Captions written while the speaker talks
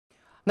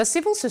The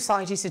Civil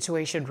Society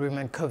Situation Room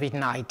on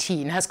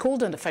COVID-19 has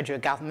called on the federal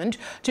government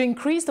to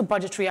increase the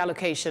budgetary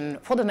allocation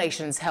for the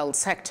nation's health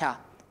sector.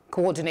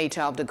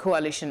 Coordinator of the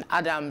coalition,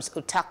 Adams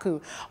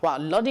Otakwu, while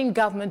lauding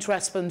government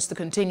response to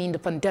containing the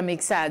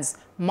pandemic, says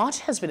much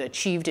has been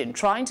achieved in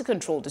trying to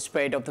control the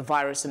spread of the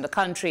virus in the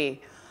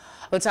country.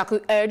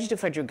 Otakwu urged the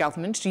federal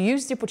government to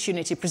use the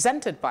opportunity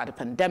presented by the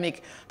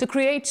pandemic to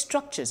create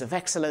structures of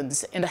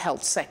excellence in the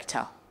health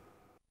sector.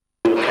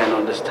 You can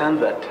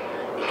understand that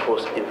it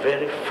was a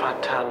very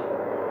fatal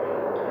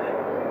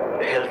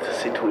health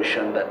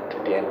situation that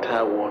the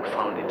entire world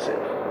found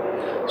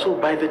itself. So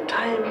by the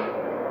time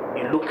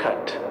you look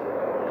at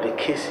the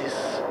cases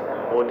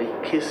or the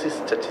cases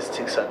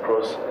statistics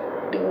across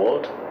the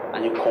world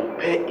and you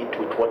compare it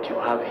with what you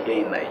have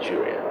here in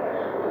Nigeria,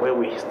 where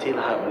we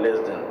still have less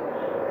than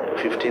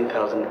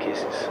 15,000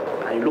 cases,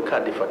 and you look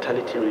at the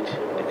fatality rate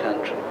in the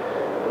country,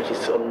 which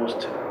is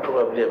almost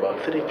probably about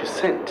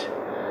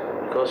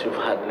 3%, because you've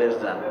had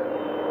less than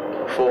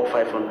 400 or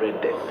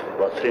 500 deaths,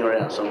 about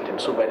 300 and something.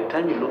 So by the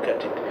time you look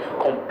at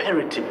it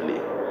comparatively,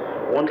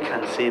 one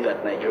can say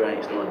that Nigeria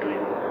is not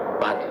doing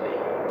badly.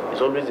 It's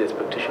always the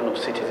expectation of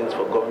citizens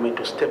for government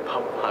to step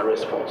up our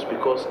response,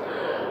 because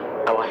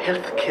our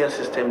healthcare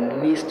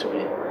system needs to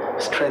be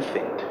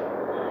strengthened.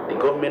 The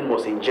government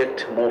must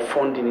inject more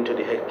funding into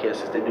the healthcare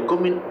system. The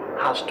government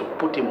has to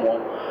put in more,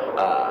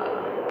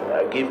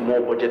 give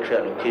more budgetary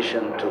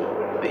allocation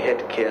to the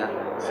healthcare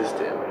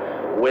system,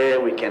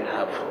 where we can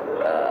have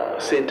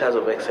centers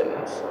of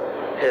excellence,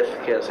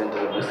 healthcare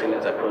centers of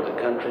excellence across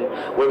the country,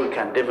 where we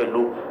can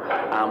develop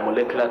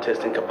molecular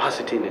testing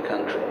capacity in the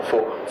country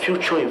for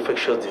future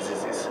infectious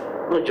diseases,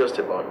 not just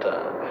about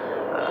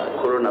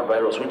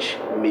coronavirus, which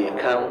may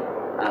come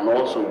and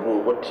also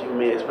go, but you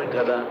may expect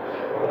other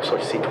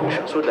such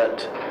situations, so that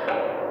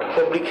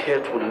public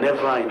health will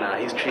never in our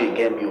history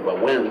again be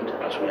overwhelmed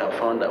as we have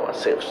found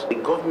ourselves. The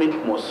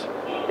government must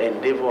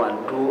endeavor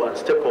and do and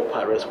step up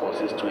our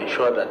responses to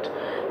ensure that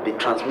the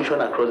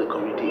transmission across the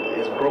community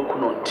is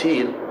broken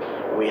until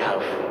we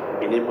have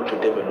been able to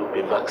develop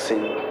a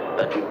vaccine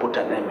that will put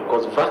an end,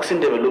 because vaccine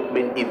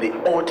development is the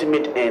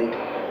ultimate end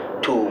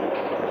to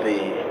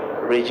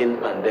the raging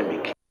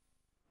pandemic.